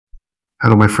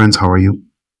Hello, my friends, how are you?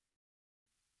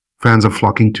 Fans are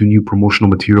flocking to new promotional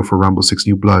material for Rambo 6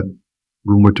 New Blood,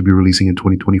 rumored to be releasing in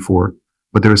 2024,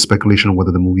 but there is speculation on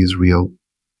whether the movie is real.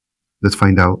 Let's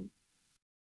find out.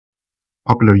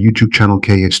 Popular YouTube channel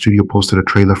KH Studio posted a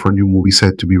trailer for a new movie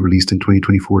set to be released in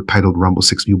 2024 titled Rambo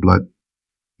 6 New Blood,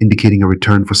 indicating a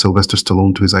return for Sylvester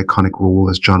Stallone to his iconic role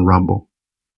as John Rambo.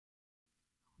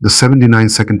 The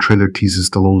 79-second trailer teases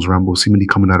Stallone's Rambo seemingly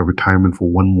coming out of retirement for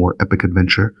one more epic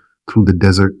adventure through the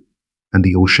desert and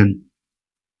the ocean.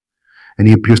 And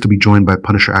he appears to be joined by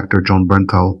Punisher actor Jon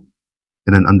Bernthal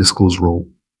in an undisclosed role.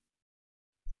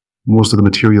 Most of the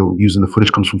material used in the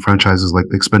footage comes from franchises like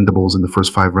the Expendables and the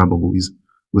first 5 Rambo movies,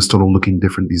 with Stallone looking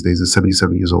different these days at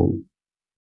 77 years old.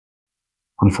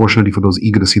 Unfortunately for those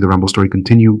eager to see the Rambo story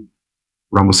continue,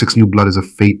 Rambo 6 New Blood is a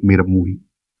fake made-up movie,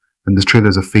 and this trailer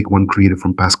is a fake one created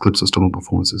from past clips of Stallone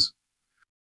performances.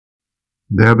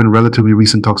 There have been relatively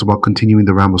recent talks about continuing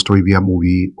the Rambo story via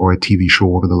movie or a TV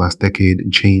show over the last decade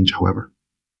and change, however.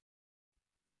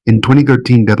 In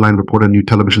 2013, Deadline reported a new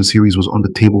television series was on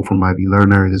the table from Ivy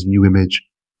Lerner and his New Image,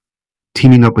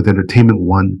 teaming up with Entertainment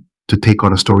One to take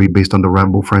on a story based on the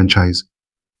Rambo franchise.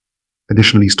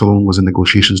 Additionally, Stallone was in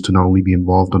negotiations to not only be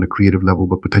involved on a creative level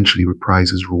but potentially reprise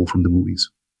his role from the movies.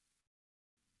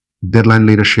 Deadline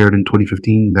later shared in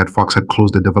 2015 that Fox had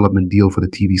closed a development deal for the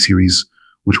TV series,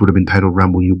 which would have been titled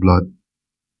Rambo New Blood.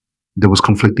 There was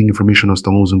conflicting information on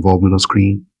Stallone's involvement on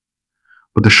screen,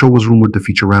 but the show was rumored to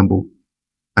feature Rambo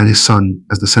and his son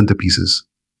as the centerpieces.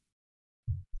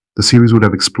 The series would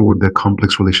have explored their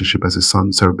complex relationship as his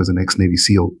son served as an ex-Navy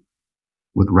SEAL,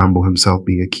 with Rambo himself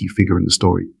being a key figure in the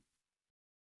story.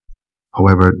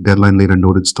 However, Deadline later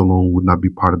noted Stallone would not be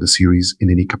part of the series in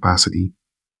any capacity,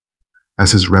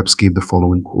 as his reps gave the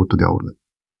following quote to the outlet.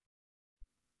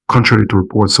 Contrary to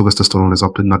reports, Sylvester Stallone has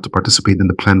opted not to participate in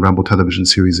the planned Rambo television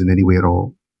series in any way at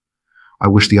all. I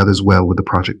wish the others well with the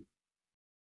project.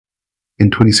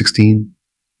 In 2016,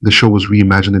 the show was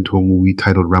reimagined into a movie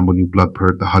titled Rambo New Blood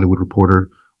per The Hollywood Reporter,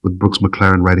 with Brooks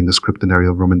McLaren writing the script and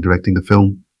Ariel Roman directing the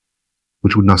film,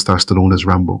 which would not star Stallone as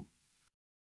Rambo.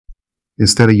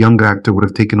 Instead, a younger actor would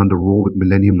have taken on the role, with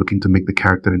Millennium looking to make the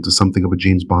character into something of a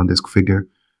James Bond-esque figure,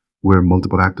 where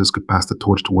multiple actors could pass the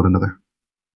torch to one another.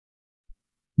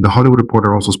 The Hollywood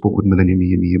Reporter also spoke with Millennium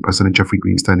media President Jeffrey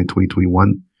Greenstein in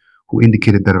 2021, who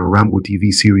indicated that a Rambo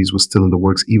TV series was still in the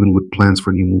works even with plans for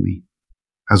a new movie,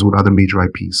 as with other major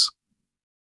IPs.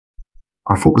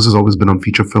 Our focus has always been on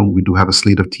feature film. We do have a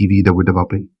slate of TV that we're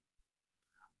developing.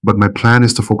 But my plan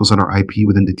is to focus on our IP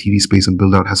within the TV space and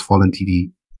build out Has Fallen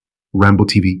TV, Rambo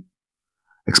TV,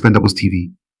 Expendables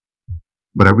TV.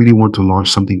 But I really want to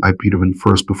launch something IP-driven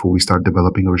first before we start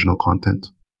developing original content.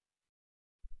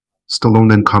 Stallone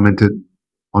then commented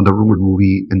on the rumored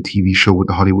movie and TV show with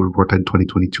the Hollywood Reporter in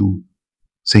 2022,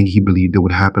 saying he believed it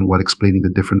would happen while explaining the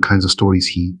different kinds of stories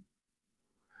he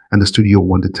and the studio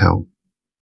wanted to tell.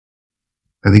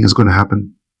 I think it's going to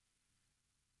happen.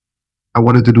 I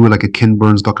wanted to do it like a Ken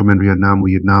Burns documentary on Nam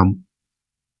Vietnam,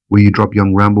 where you drop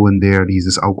young Rambo in there and he's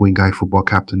this outgoing guy, football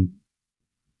captain,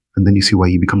 and then you see why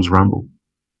he becomes Rambo.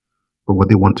 But what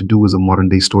they want to do is a modern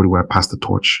day story where I pass the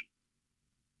torch.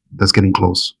 That's getting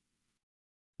close.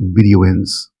 Video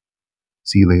ends.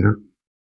 See you later.